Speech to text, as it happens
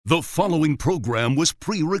The following program was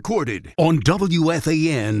pre-recorded. On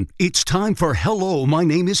WFAN, it's time for Hello, My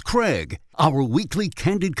Name is Craig, our weekly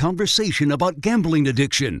candid conversation about gambling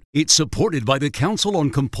addiction. It's supported by the Council on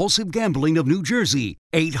Compulsive Gambling of New Jersey,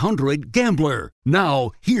 800-GAMBLER.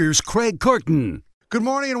 Now, here's Craig Carton. Good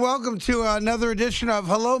morning and welcome to another edition of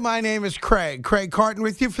Hello, My Name is Craig. Craig Carton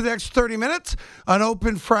with you for the next 30 minutes. An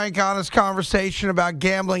open, frank, honest conversation about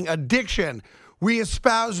gambling addiction. We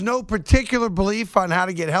espouse no particular belief on how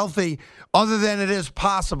to get healthy other than it is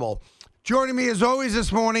possible. Joining me as always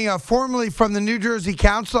this morning, formerly from the New Jersey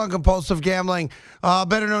Council on Compulsive Gambling,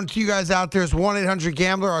 better known to you guys out there as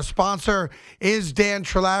 1-800-GAMBLER. Our sponsor is Dan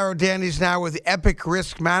Trillaro. Dan is now with Epic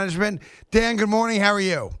Risk Management. Dan, good morning. How are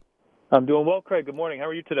you? I'm doing well, Craig. Good morning. How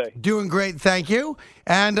are you today? Doing great, thank you.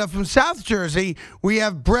 And from South Jersey, we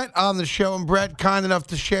have Brett on the show, and Brett, kind enough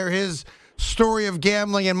to share his story of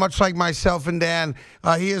gambling, and much like myself and Dan,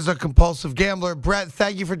 he is a compulsive gambler. Brett,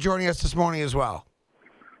 thank you for joining us this morning as well.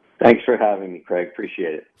 Thanks for having me, Craig.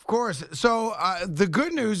 Appreciate it. Of course. So the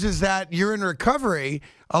good news is that you're in recovery.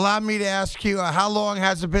 Allow me to ask you, how long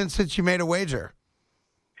has it been since you made a wager?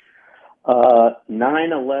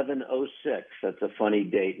 9/11/06. That's a funny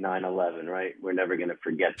date, 9/11, right? We're never going to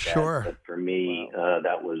forget that. Sure. But for me,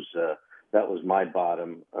 that was my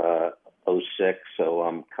bottom, 06. So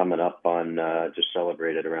I'm coming up on just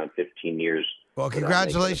celebrated around 15 years. Well,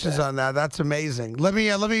 congratulations on that. That's amazing. Let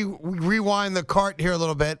me rewind the cart here a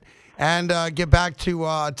little bit and get back to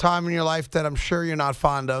a time in your life that I'm sure you're not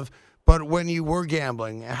fond of, but when you were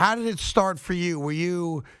gambling. How did it start for you? Were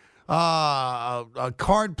you a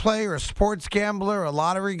card player, a sports gambler, a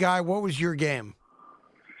lottery guy? What was your game?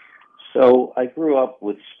 So I grew up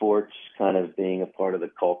with sports kind of being a part of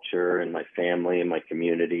the culture in my family and my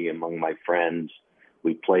community, among my friends.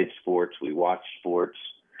 We played sports, we watched sports,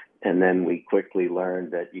 and then we quickly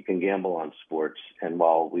learned that you can gamble on sports. And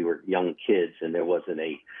while we were young kids and there wasn't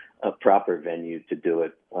a proper venue to do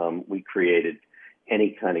it, we created any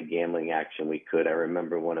kind of gambling action we could. I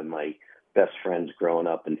remember one of my best friends growing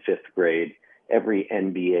up in fifth grade. Every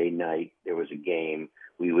NBA night there was a game.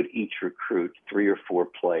 We would each recruit 3 or 4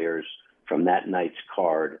 players from that night's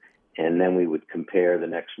card, and then we would compare the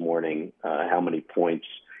next morning how many points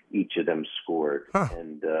each of them scored. Huh.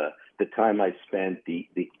 And the time I spent the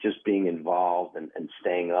just being involved and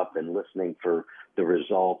staying up and listening for the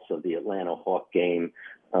results of the Atlanta Hawk game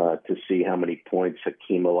to see how many points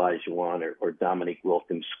Hakeem Olajuwon or Dominique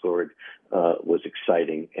Wilkins scored was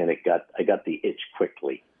exciting, and I got the itch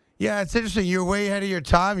quickly. Yeah, it's interesting. You're way ahead of your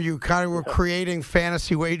time. You kind of were creating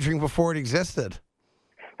fantasy wagering before it existed.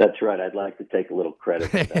 That's right. I'd like to take a little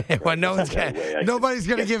credit for that. Well, nobody's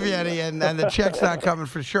going to give you any, and the check's not coming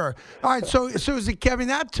for sure. All right, so as a kid, I mean,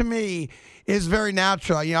 that to me is very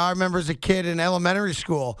natural. You know, I remember as a kid in elementary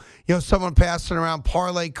school, you know, someone passing around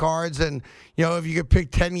parlay cards, and, you know, if you could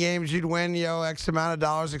pick 10 games, you'd win, you know, X amount of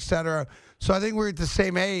dollars, et cetera. So I think we're at the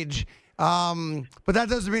same age, but that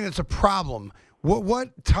doesn't mean it's a problem.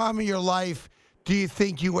 What time of your life do you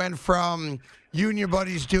think you went from you and your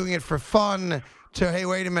buddies doing it for fun to, hey,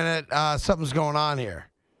 wait a minute, something's going on here?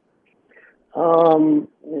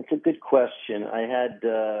 It's a good question. I had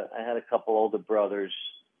a couple older brothers.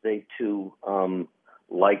 They too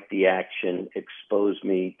liked the action, exposed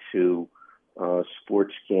me to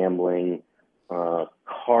sports gambling,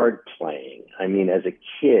 card playing. I mean, as a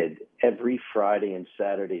kid, every Friday and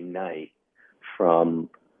Saturday night from,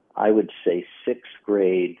 I would say, 6th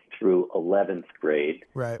grade through 11th grade,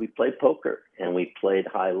 right, we played poker, and we played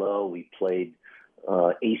high-low. We played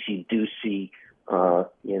AC-Deucey.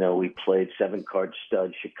 We played 7-card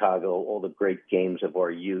stud, Chicago, all the great games of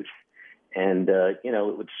our youth. And,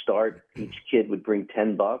 it would start, each kid would bring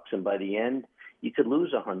 $10, and by the end, you could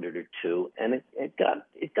lose 100 or 2. And it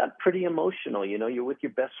got pretty emotional. You know, you're with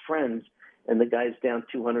your best friends, and the guy's down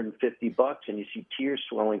 $250, and you see tears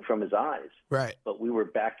swelling from his eyes. Right. But we were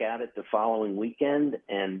back at it the following weekend,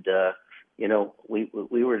 and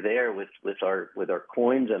we were there with our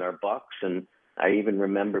coins and our bucks, and I even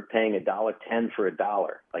remember paying $1.10 for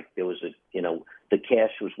 $1. Like there was the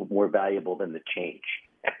cash was more valuable than the change.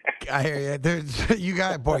 I hear you. You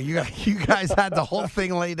guys had the whole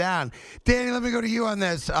thing laid down. Danny, let me go to you on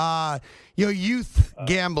this. Youth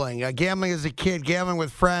gambling, gambling as a kid, gambling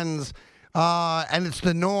with friends, and it's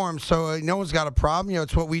the norm. So no one's got a problem. You know,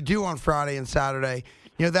 it's what we do on Friday and Saturday.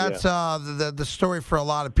 You know, that's the story for a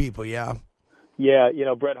lot of people. Yeah. Yeah,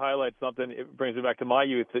 Brett highlights something. It brings me back to my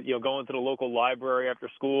youth. That, going to the local library after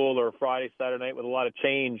school or Friday, Saturday night with a lot of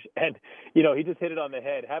change, and he just hit it on the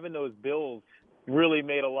head. Having those bills really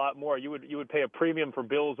made a lot more. You would pay a premium for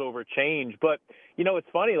bills over change. But it's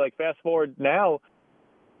funny. Like fast forward now,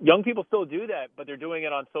 young people still do that, but they're doing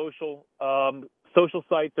it on social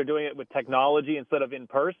sites. They're doing it with technology instead of in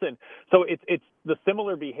person. So it's the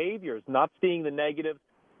similar behaviors, not seeing the negative.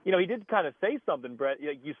 You know, he did kind of say something, Brett.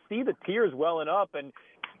 You see the tears welling up, and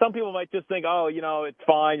some people might just think, oh, you know, it's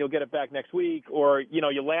fine, you'll get it back next week, or, you know,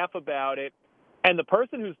 you laugh about it. And the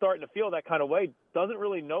person who's starting to feel that kind of way doesn't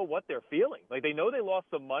really know what they're feeling. Like, they know they lost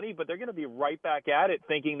some money, but they're going to be right back at it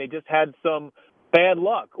thinking they just had some bad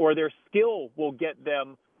luck, or their skill will get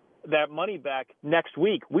them that money back next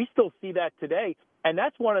week. We still see that today. And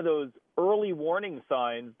that's one of those early warning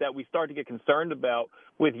signs that we start to get concerned about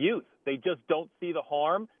with youth. They just don't see the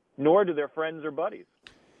harm, nor do their friends or buddies.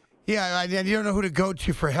 Yeah, and you don't know who to go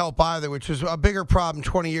to for help either, which is a bigger problem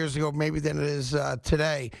 20 years ago maybe than it is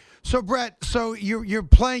today. So, Brett, you're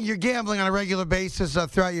gambling on a regular basis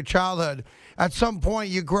throughout your childhood. At some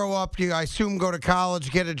point, you grow up, I assume go to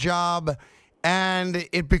college, get a job, and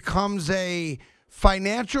it becomes a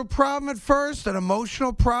financial problem at first, an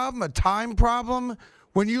emotional problem, a time problem.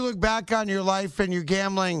 When you look back on your life and you're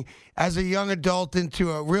gambling as a young adult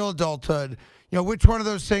into a real adulthood, you know, which one of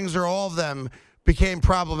those things or all of them became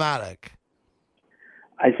problematic?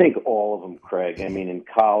 I think all of them, Craig. I mean, in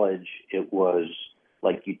college, it was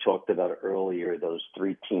like you talked about earlier, those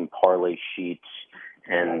 3-team parlay sheets.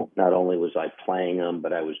 And not only was I playing them,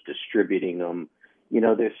 but I was distributing them. You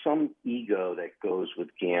know, there's some ego that goes with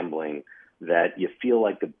gambling, that you feel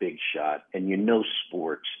like a big shot, and you know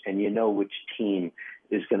sports, and you know which team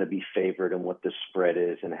is going to be favored and what the spread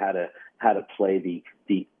is, and how to play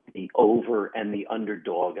the over and the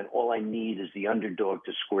underdog, and all I need is the underdog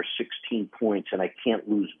to score 16 points, and I can't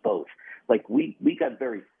lose both. Like, we got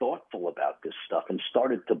very thoughtful about this stuff and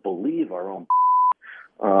started to believe our own.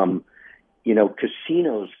 You know,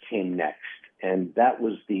 casinos came next, and that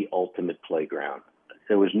was the ultimate playground.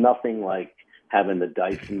 There was nothing like having the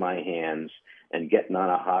dice in my hands and getting on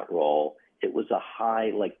a hot roll. It was a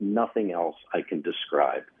high like nothing else I can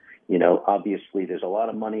describe. You know, obviously there's a lot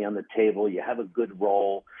of money on the table. You have a good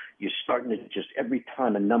roll. You're starting to just, every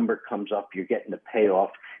time a number comes up, you're getting a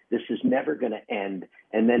payoff. This is never going to end.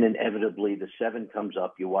 And then inevitably the 7 comes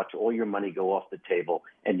up. You watch all your money go off the table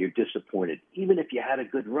and you're disappointed. Even if you had a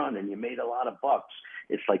good run and you made a lot of bucks,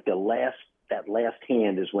 it's like that last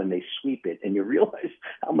hand is when they sweep it and you realize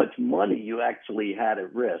how much money you actually had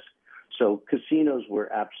at risk. So casinos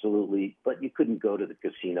were absolutely, but you couldn't go to the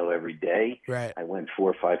casino every day. Right. I went 4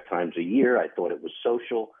 or 5 times a year. I thought it was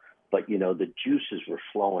social, but you know, the juices were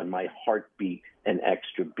flowing. My heart beat an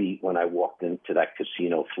extra beat when I walked into that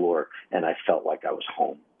casino floor and I felt like I was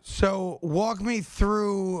home. So walk me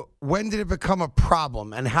through, when did it become a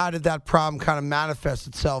problem and how did that problem kind of manifest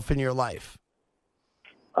itself in your life?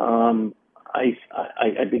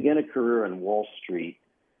 I began a career on Wall Street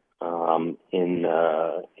in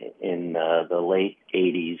the late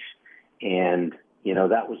 80s, and you know,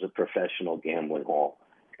 that was a professional gambling hall,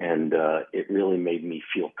 and it really made me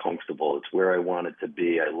feel comfortable. It's where I wanted to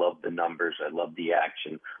be. I love the numbers, I love the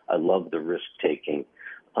action, I love the risk taking,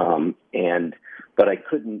 but I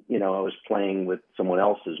couldn't. You know, I was playing with someone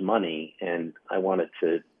else's money, and I wanted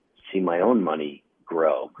to see my own money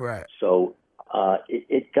grow. Right. So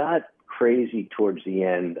it got crazy towards the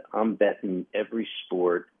end. I'm betting every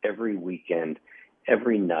sport, every weekend,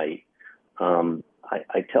 every night.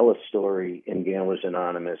 I tell a story in Gamblers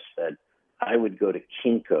Anonymous that I would go to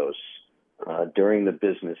Kinko's during the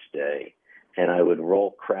business day, and I would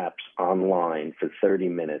roll craps online for 30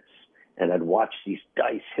 minutes, and I'd watch these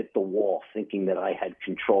dice hit the wall thinking that I had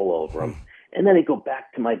control over them. And then I'd go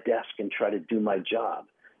back to my desk and try to do my job.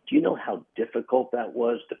 Do you know how difficult that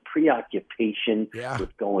was? The preoccupation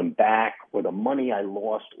with going back, or the money I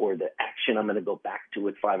lost, or the action I'm going to go back to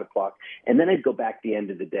at 5 o'clock. And then I'd go back at the end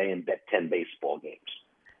of the day and bet 10 baseball games.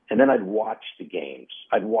 And then I'd watch the games.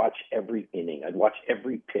 I'd watch every inning. I'd watch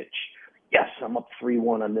every pitch. Yes, I'm up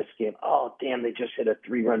 3-1 on this game. Oh, damn, they just hit a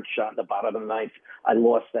 3-run shot in the bottom of the ninth. I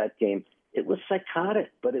lost that game. It was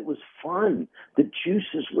psychotic, but it was fun. The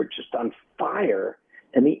juices were just on fire.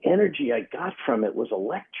 And the energy I got from it was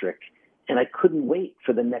electric, and I couldn't wait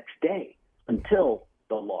for the next day until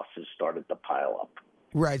the losses started to pile up.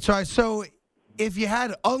 Right. So if you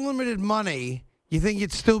had unlimited money, you think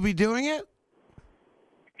you'd still be doing it?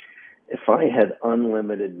 If I had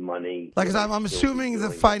unlimited money... Like, I'm assuming the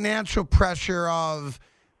financial pressure of,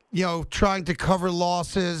 you know, trying to cover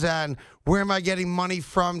losses and where am I getting money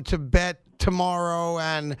from to bet tomorrow,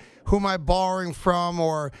 and who am I borrowing from,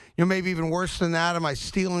 or, you know, maybe even worse than that, am I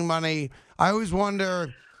stealing money? I always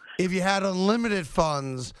wonder, if you had unlimited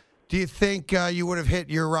funds, do you think you would have hit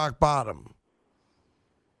your rock bottom?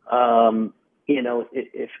 You know,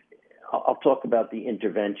 if I'll talk about the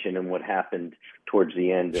intervention and what happened towards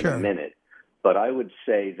the end in Sure. a minute. But I would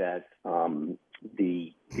say that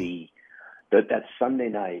that Sunday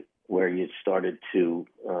night where you started to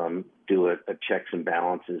do a checks and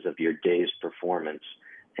balances of your day's performance,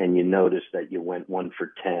 and you noticed that you went 1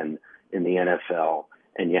 for 10 in the NFL,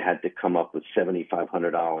 and you had to come up with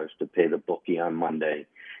 $7,500 to pay the bookie on Monday,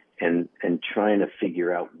 and trying to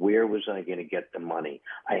figure out where was I going to get the money.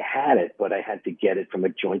 I had it, but I had to get it from a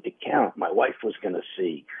joint account. My wife was going to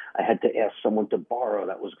see. I had to ask someone to borrow.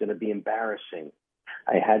 That was going to be embarrassing.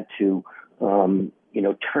 I had to,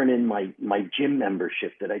 turn in my gym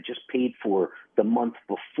membership that I just paid for the month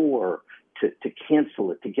before to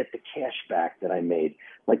cancel it, to get the cash back that I made.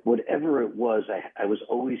 Like whatever it was, I was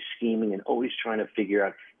always scheming and always trying to figure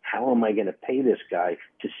out how am I going to pay this guy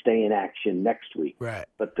to stay in action next week. Right.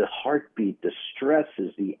 But the heartbeat, the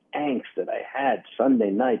stresses, the angst that I had Sunday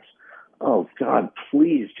nights, oh, God,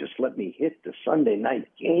 please just let me hit the Sunday night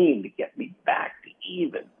game to get me back to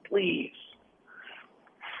even, please.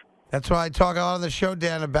 That's why I talk a lot on the show,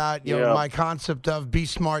 Dan, about my concept of be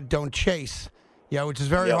smart, don't chase. Which is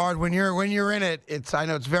very hard when you're in it. I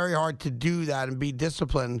know it's very hard to do that and be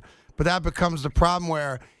disciplined, but that becomes the problem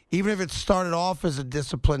where even if it started off as a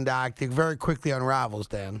disciplined act, it very quickly unravels,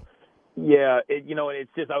 Dan. Yeah,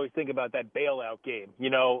 it's just I always think about that bailout game.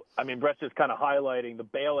 Brett's just kind of highlighting the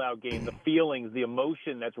bailout game, the feelings, the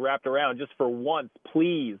emotion that's wrapped around. Just for once,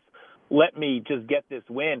 please let me just get this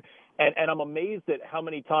win. And I'm amazed at how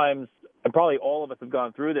many times, and probably all of us have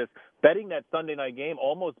gone through this, betting that Sunday night game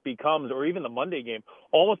almost becomes, or even the Monday game,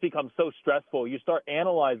 almost becomes so stressful. You start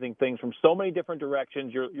analyzing things from so many different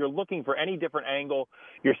directions. You're looking for any different angle.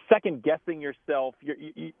 You're second-guessing yourself.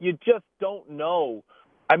 You just don't know.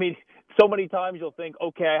 So many times you'll think,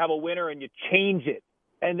 okay, I have a winner, and you change it.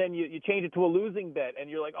 And then you change it to a losing bet, and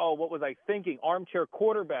you're like, oh, what was I thinking? Armchair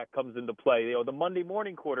quarterback comes into play, the Monday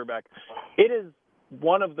morning quarterback. It is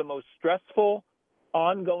one of the most stressful,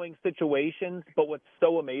 ongoing situations, but what's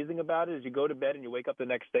so amazing about it is you go to bed and you wake up the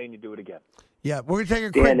next day and you do it again. Yeah, we're going to take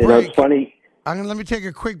a quick break. It's funny. Let me take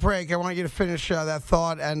a quick break. I want you to finish that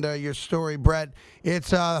thought and your story, Brett.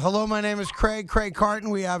 It's hello, my name is Craig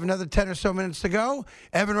Carton. We have another 10 or so minutes to go.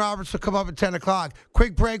 Evan Roberts will come up at 10 o'clock.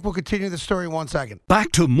 Quick break. We'll continue the story in 1 second.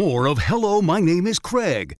 Back to more of Hello, My Name is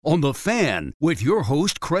Craig on The Fan with your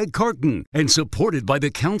host, Craig Carton, and supported by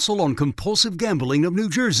the Council on Compulsive Gambling of New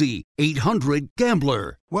Jersey,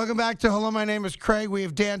 800-GAMBLER. Welcome back to Hello, My Name is Craig. We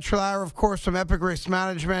have Dan Trillauer, of course, from Epic Risk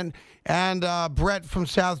Management, and Brett from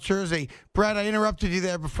South Jersey. Brett, I interrupted you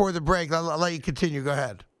there before the break. I'll let you continue. Go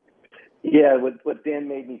ahead. Yeah, what Dan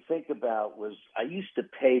made me think about was I used to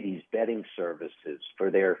pay these betting services for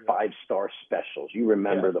their 5-star specials. You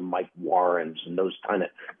remember the Mike Warrens and those kind of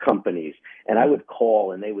companies. And I would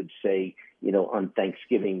call and they would say, on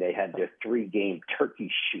Thanksgiving they had their 3-game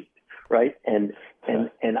turkey shoot. Right. And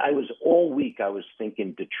I was all week I was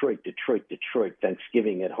thinking Detroit,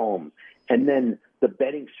 Thanksgiving at home. And then the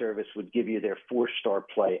betting service would give you their 4-star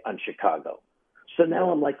play on Chicago. So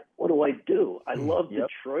now I'm like, what do? I love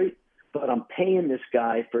Detroit, but I'm paying this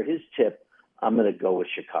guy for his tip. I'm going to go with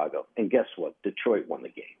Chicago. And guess what? Detroit won the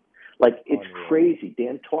game. It's crazy.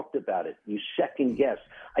 Dan talked about it. You second guess.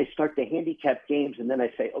 I start to handicap games and then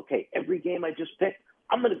I say, okay, every game I just picked,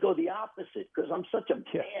 I'm going to go the opposite because I'm such a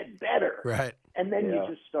bad bettor. Right. And then you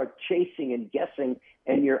just start chasing and guessing,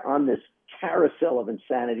 and you're on this carousel of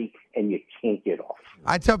insanity, and you can't get off.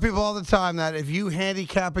 I tell people all the time that if you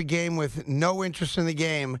handicap a game with no interest in the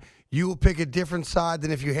game, you will pick a different side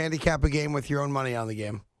than if you handicap a game with your own money on the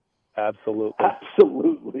game. Absolutely.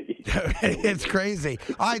 It's crazy.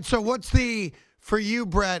 All right, so for you,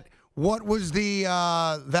 Brett, what was the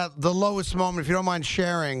lowest moment, if you don't mind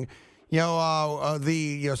sharing,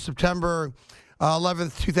 September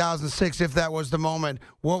 11th, 2006, if that was the moment,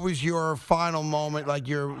 what was your final moment, like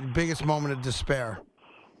your biggest moment of despair?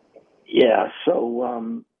 Yeah,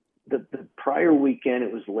 so the prior weekend,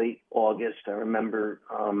 it was late August. I remember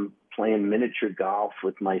playing miniature golf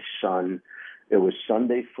with my son. It was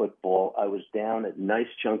Sunday football. I was down a nice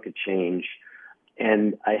chunk of change,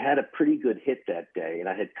 and I had a pretty good hit that day, and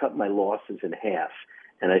I had cut my losses in half,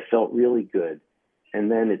 and I felt really good. And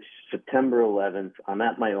then it's September 11th. I'm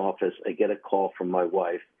at my office. I get a call from my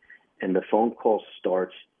wife, and the phone call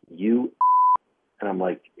starts, and I'm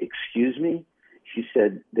like, excuse me? She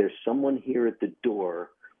said, there's someone here at the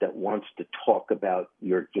door that wants to talk about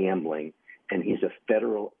your gambling, and he's a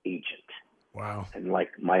federal agent. Wow. And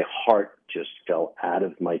my heart just fell out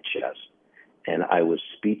of my chest, and I was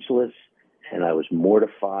speechless, and I was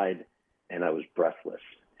mortified, and I was breathless.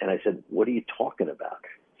 And I said, what are you talking about?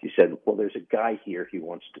 She said, well, there's a guy here. He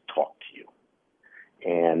wants to talk to you.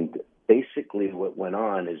 And basically what went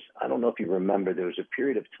on is, I don't know if you remember, there was a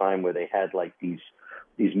period of time where they had like these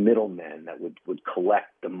middlemen that would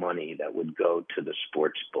collect the money that would go to the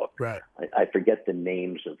sports book. Right. I forget the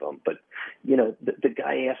names of them, but the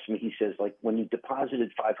guy asked me, he says, like, when you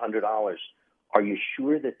deposited $500, are you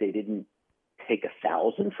sure that they didn't take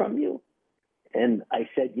 1,000 from you? And I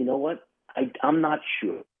said, you know what? I'm not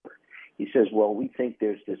sure. He says, well, we think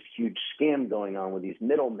there's this huge scam going on with these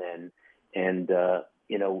middlemen, and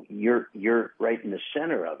you're right in the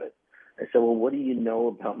center of it. I said, well, what do you know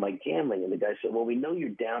about my gambling? And the guy said, well, we know you're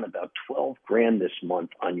down about $12,000 this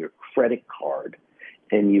month on your credit card,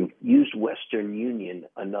 and you've used Western Union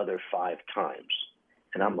another 5 times.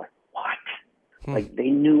 And I'm like, what? Like, they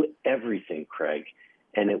knew everything, Craig.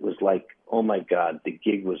 And it was like, oh my God, the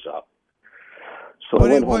gig was up. So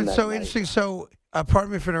but it was so interesting. So,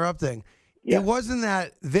 pardon me for interrupting. Yeah. It wasn't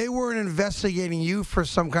that they weren't investigating you for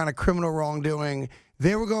some kind of criminal wrongdoing.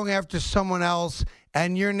 They were going after someone else,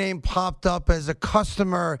 and your name popped up as a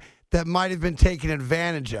customer that might have been taken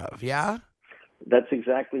advantage of, yeah? That's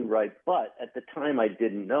exactly right. But at the time, I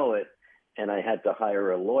didn't know it, and I had to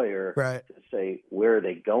hire a lawyer to say, where are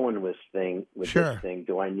they going with this thing?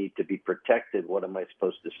 Do I need to be protected? What am I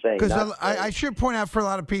supposed to say? Because I should point out for a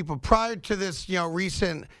lot of people, prior to this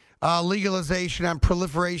recent legalization and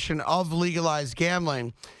proliferation of legalized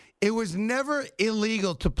gambling, it was never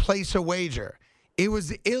illegal to place a wager. It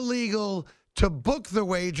was illegal to book the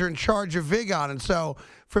wager and charge a vig on it. So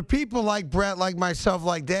for people like Brett, like myself,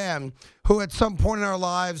 like Dan, who at some point in our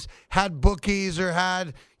lives had bookies or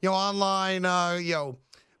had online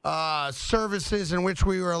services in which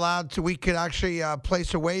we were we could actually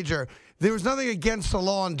place a wager, there was nothing against the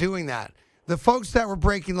law in doing that. The folks that were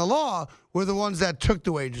breaking the law were the ones that took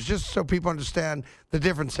the wagers, just so people understand the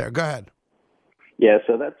difference there. Go ahead. Yeah,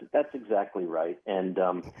 so that's exactly right. And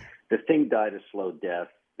the thing died a slow death.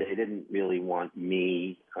 They didn't really want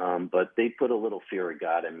me, but they put a little fear of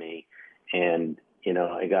God in me. And,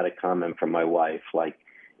 I got a comment from my wife, like,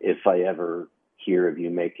 if I ever hear of you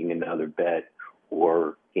making another bet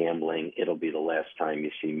or gambling, it'll be the last time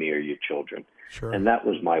you see me or your children. Sure. And that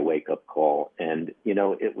was my wake-up call. And,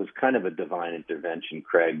 it was kind of a divine intervention,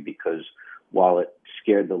 Craig, because while it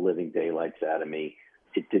scared the living daylights out of me,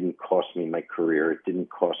 it didn't cost me my career. It didn't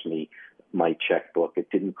cost me my checkbook. It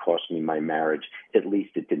didn't cost me my marriage. At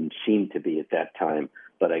least it didn't seem to be at that time.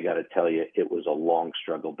 But I got to tell you, it was a long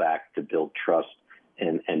struggle back to build trust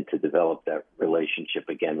and to develop that relationship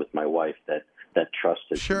again with my wife. That trust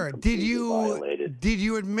has been completely violated. Did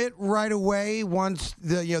you admit right away once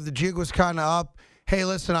the jig was kind of up, hey,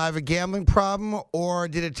 listen, I have a gambling problem, or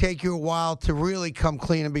did it take you a while to really come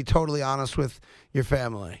clean and be totally honest with your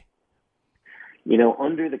family?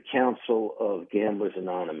 Under the counsel of Gamblers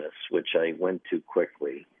Anonymous, which I went to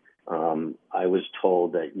quickly, I was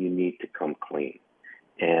told that you need to come clean.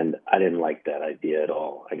 And I didn't like that idea at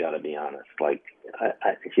all. I got to be honest. Like,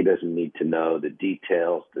 he doesn't need to know the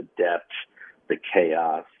details, the depth, the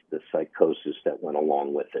chaos, the psychosis that went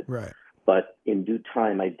along with it. Right. But in due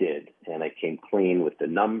time, I did. And I came clean with the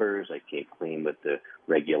numbers. I came clean with the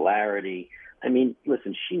regularity. I mean,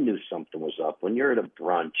 listen, she knew something was up. When you're at a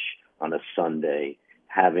brunch on a Sunday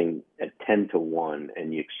having at 10 to 1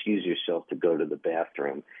 and you excuse yourself to go to the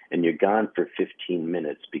bathroom and you're gone for 15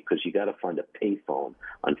 minutes because you got to find a payphone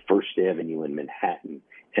on First Avenue in Manhattan,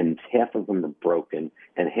 and half of them are broken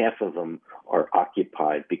and half of them are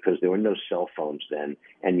occupied because there were no cell phones then,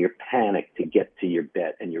 and you're panicked to get to your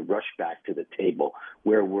bet and you rush back to the table.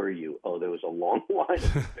 Where were you? Oh, there was a long line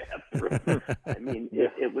in the bathroom. I mean,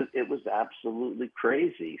 it was absolutely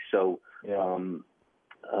crazy. So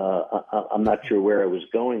I'm not sure where I was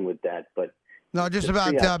going with that, but no, just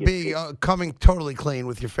about coming totally clean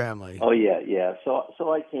with your family. Oh yeah.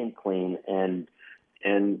 So I came clean, and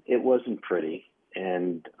it wasn't pretty,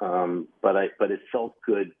 and but it felt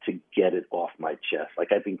good to get it off my chest.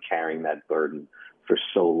 Like, I've been carrying that burden for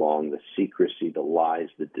so long, the secrecy, the lies,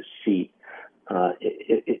 the deceit.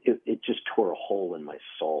 It just tore a hole in my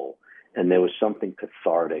soul, and there was something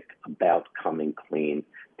cathartic about coming clean,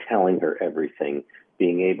 telling her everything,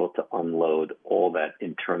 being able to unload all that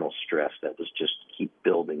internal stress that was just keep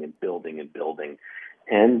building and building and building.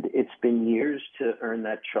 And it's been years to earn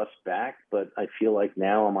that trust back, but I feel like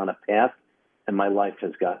now I'm on a path, and my life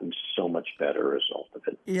has gotten so much better as a result of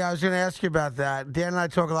it. Yeah, I was going to ask you about that. Dan and I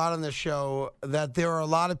talk a lot on this show that there are a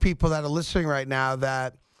lot of people that are listening right now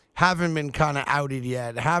that haven't been kind of outed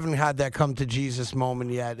yet, haven't had that come to Jesus moment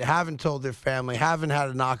yet, haven't told their family, haven't had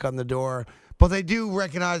a knock on the door. But they do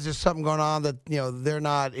recognize there's something going on, that they're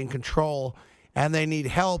not in control and they need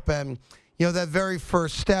help. And that very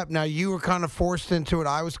first step. Now, you were kind of forced into it.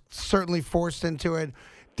 I was certainly forced into it.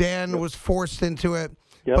 Dan was forced into it.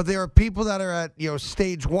 Yep. But there are people that are at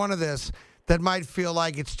stage one of this that might feel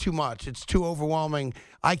like it's too much, it's too overwhelming.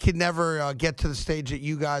 I could never get to the stage that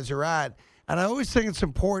you guys are at. And I always think it's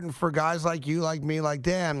important for guys like you, like me, like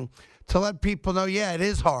Dan, to let people know, yeah, it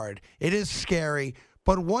is hard, it is scary.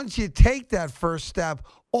 But once you take that first step,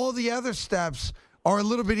 all the other steps are a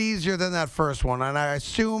little bit easier than that first one. And I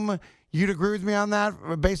assume you'd agree with me on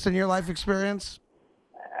that based on your life experience?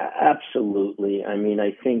 Absolutely. I mean,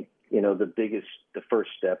 I think, the first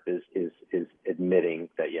step is admitting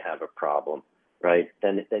that you have a problem, right?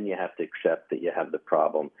 Then you have to accept that you have the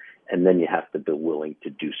problem, and then you have to be willing to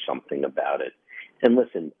do something about it. And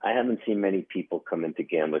listen, I haven't seen many people come into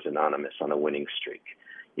Gamblers Anonymous on a winning streak.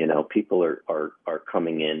 People are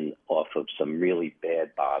coming in off of some really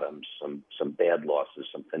bad bottoms, some bad losses,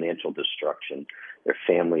 some financial destruction. Their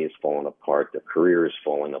family is falling apart. Their career is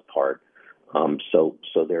falling apart. So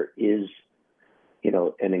there is,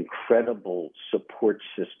 an incredible support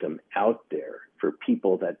system out there for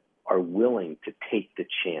people that are willing to take the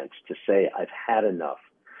chance to say, I've had enough,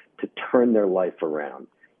 to turn their life around.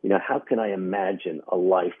 How can I imagine a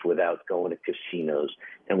life without going to casinos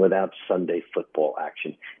and without Sunday football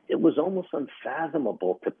action? It was almost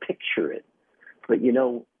unfathomable to picture it. But,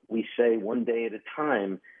 we say one day at a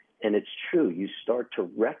time, and it's true. You start to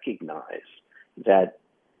recognize that,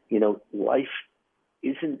 life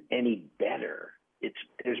isn't any better.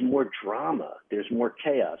 There's more drama. There's more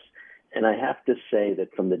chaos. And I have to say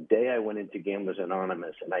that from the day I went into Gamblers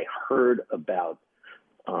Anonymous and I heard about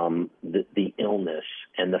the illness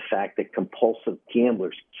and the fact that compulsive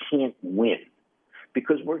gamblers can't win,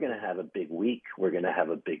 because we're going to have a big week, we're going to have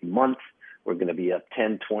a big month, we're going to be up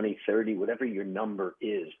 10, 20, 30, whatever your number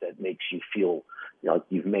is that makes you feel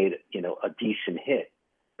you've made a decent hit.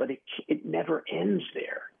 But it never ends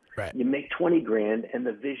there. Right. You make 20 grand and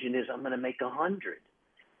the vision is I'm going to make 100.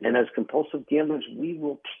 And as compulsive gamblers, we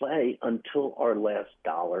will play until our last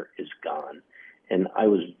dollar is gone. And I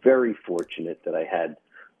was very fortunate that I had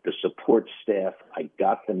the support staff. I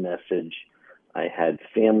got the message. I had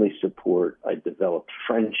family support. I developed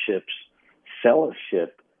friendships,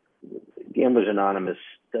 fellowship. Gamblers Anonymous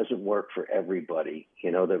doesn't work for everybody.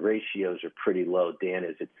 The ratios are pretty low. Dan,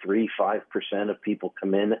 is it 3-5% of people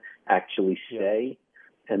come in actually stay?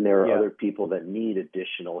 And there are other people that need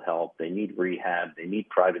additional help. They need rehab. They need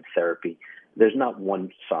private therapy. There's not one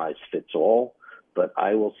size fits all. But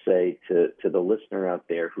I will say to the listener out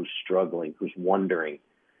there who's struggling, who's wondering,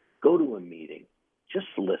 go to a meeting. Just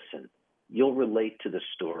listen. You'll relate to the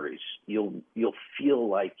stories. You'll feel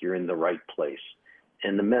like you're in the right place.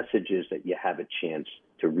 And the message is that you have a chance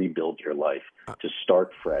to rebuild your life, to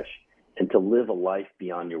start fresh, and to live a life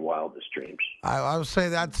beyond your wildest dreams. I would say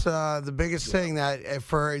that's the biggest thing, that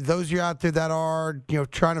for those of you out there that are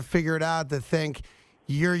trying to figure it out, that think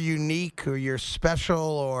you're unique or you're special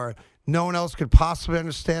or no one else could possibly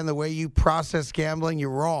understand the way you process gambling, you're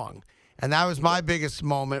wrong. And that was my biggest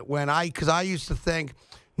moment because I used to think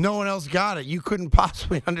no one else got it. You couldn't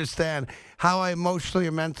possibly understand how I emotionally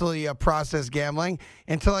or mentally process gambling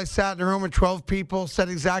until I sat in a room with 12 people, said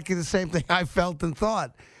exactly the same thing I felt and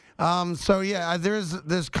thought.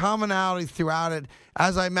 There's commonality throughout it,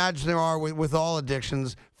 as I imagine there are with all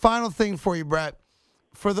addictions. Final thing for you, Brett,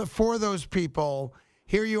 for those people,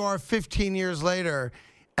 here you are 15 years later,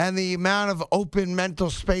 and the amount of open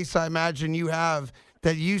mental space I imagine you have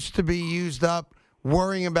that used to be used up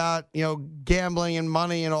worrying about gambling and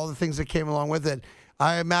money and all the things that came along with it.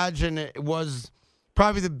 I imagine it was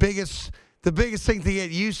probably the biggest thing to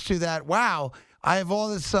get used to. That wow. I have all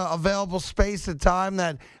this available space and time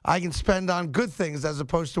that I can spend on good things as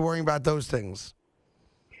opposed to worrying about those things.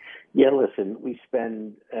 Yeah, listen, we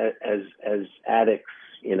spend, as addicts,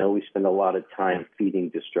 we spend a lot of time feeding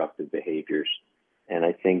destructive behaviors. And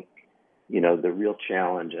I think, the real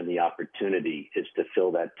challenge and the opportunity is to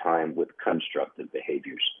fill that time with constructive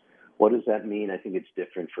behaviors. What does that mean? I think it's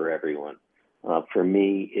different for everyone. For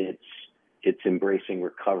me, it's embracing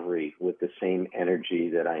recovery with the same energy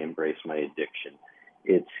that I embrace my addiction.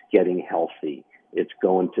 It's getting healthy. It's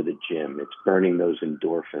going to the gym. It's burning those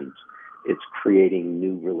endorphins. It's creating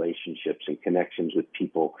new relationships and connections with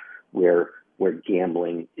people where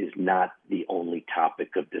gambling is not the only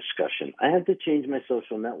topic of discussion. I had to change my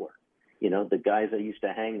social network. The guys I used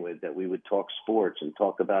to hang with, that we would talk sports and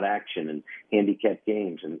talk about action and handicap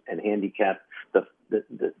games and handicap the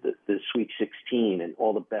Sweet 16 and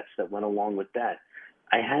all the bets that went along with that.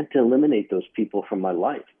 I had to eliminate those people from my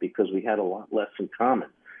life because we had a lot less in common.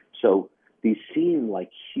 So these seem like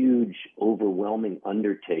huge, overwhelming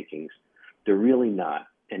undertakings. They're really not.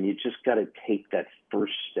 And you just got to take that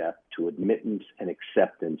first step to admittance and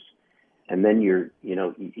acceptance and then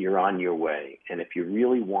you're on your way. And if you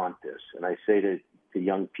really want this, and I say to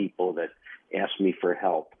young people that ask me for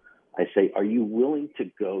help, I say, are you willing to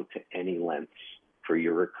go to any lengths for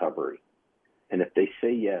your recovery? And if they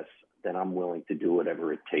say yes, then I'm willing to do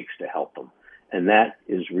whatever it takes to help them. And that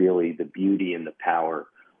is really the beauty and the power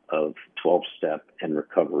of 12-step and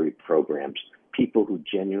recovery programs. People who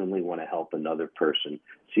genuinely want to help another person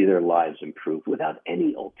see their lives improve without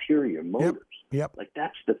any ulterior motives. Yep. Like,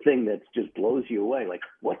 that's the thing that just blows you away. Like,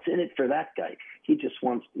 what's in it for that guy? He just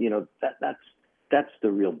wants, that's the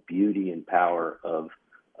real beauty and power of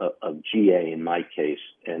GA in my case,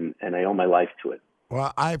 and I owe my life to it.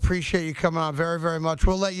 Well, I appreciate you coming on very, very much.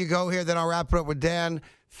 We'll let you go here, then I'll wrap it up with Dan.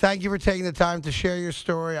 Thank you for taking the time to share your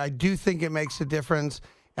story. I do think it makes a difference.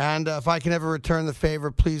 And if I can ever return the favor,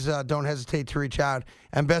 please don't hesitate to reach out.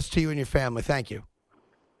 And best to you and your family. Thank you.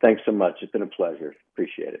 Thanks so much. It's been a pleasure.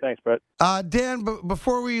 Appreciate it. Thanks, Brett. Dan,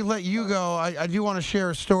 before we let you go, I do want to share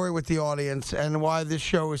a story with the audience and why this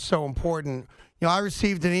show is so important. I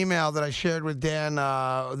received an email that I shared with Dan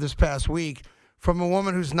this past week from a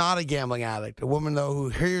woman who's not a gambling addict, a woman, though, who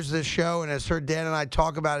hears this show and has heard Dan and I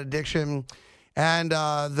talk about addiction and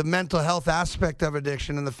the mental health aspect of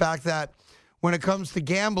addiction and the fact that when it comes to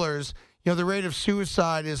gamblers, the rate of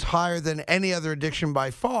suicide is higher than any other addiction by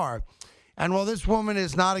far. And while this woman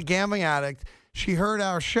is not a gambling addict, she heard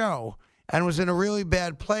our show and was in a really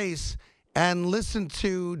bad place and listened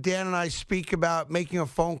to Dan and I speak about making a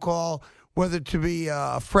phone call, whether to be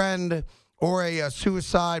a friend or a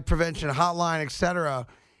suicide prevention hotline, etc.,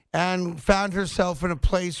 and found herself in a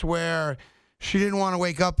place where she didn't want to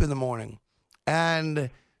wake up in the morning. And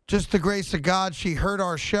just the grace of God, she heard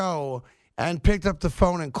our show and picked up the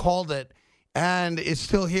phone and called it and is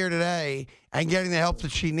still here today and getting the help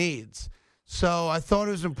that she needs. So I thought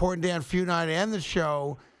it was important, Dan, for you and I to end the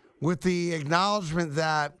show with the acknowledgement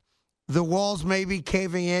that the walls may be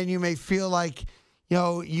caving in. You may feel like,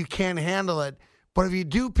 you can't handle it. But if you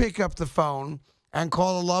do pick up the phone and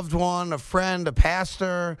call a loved one, a friend, a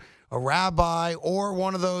pastor, a rabbi, or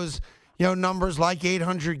one of those, numbers like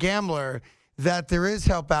 800-GAMBLER, that there is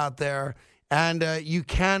help out there and you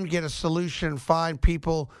can get a solution, find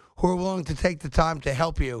people who are willing to take the time to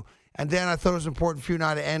help you. And Dan, I thought it was important for you and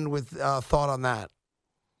I to end with thought on that.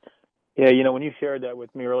 Yeah, when you shared that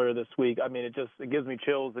with me earlier this week, I mean, it gives me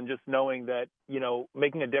chills, and just knowing that,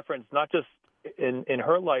 making a difference, not just in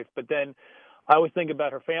her life, but then I always think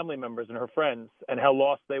about her family members and her friends and how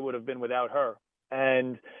lost they would have been without her.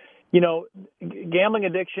 And, gambling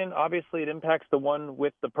addiction, obviously it impacts the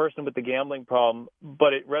person with the gambling problem,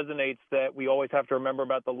 but it resonates that we always have to remember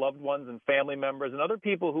about the loved ones and family members and other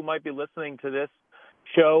people who might be listening to this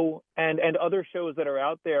show and other shows that are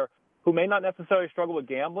out there who may not necessarily struggle with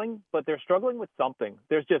gambling, but they're struggling with something.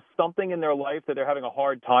 There's just something in their life that they're having a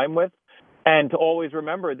hard time with, and to always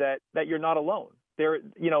remember that you're not alone.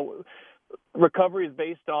 Recovery is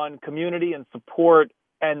based on community and support,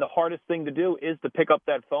 and the hardest thing to do is to pick up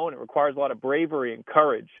that phone. It requires a lot of bravery and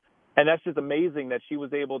courage, and that's just amazing that she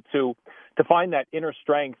was able to find that inner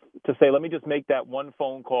strength to say, let me just make that one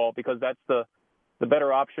phone call because that's the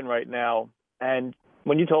better option right now. And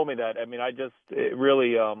when you told me that, I mean, it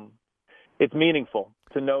really, it's meaningful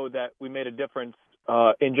to know that we made a difference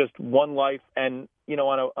in just one life and,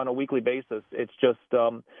 on a weekly basis. It's just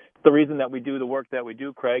the reason that we do the work that we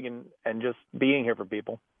do, Craig, and just being here for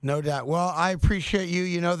people. No doubt. Well, I appreciate you.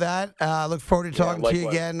 You know that. Look forward to talking to you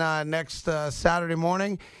again next Saturday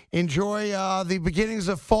morning. Enjoy the beginnings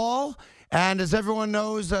of fall. And as everyone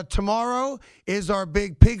knows, tomorrow is our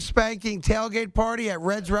big pig spanking tailgate party at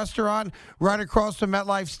Red's Restaurant right across from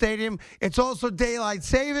MetLife Stadium. It's also daylight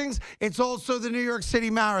savings. It's also the New York City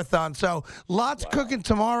Marathon. So lots cooking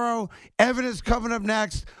tomorrow. Evan is coming up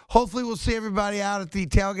next. Hopefully we'll see everybody out at the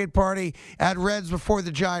tailgate party at Red's before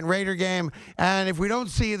the Giant Raider game. And if we don't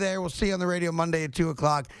see you there, we'll see you on the radio Monday at 2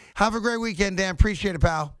 o'clock. Have a great weekend, Dan. Appreciate it,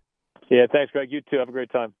 pal. Yeah, thanks, Greg. You too. Have a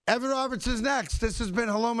great time. Evan Roberts is next. This has been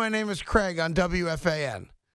Hello, My Name is Craig on WFAN.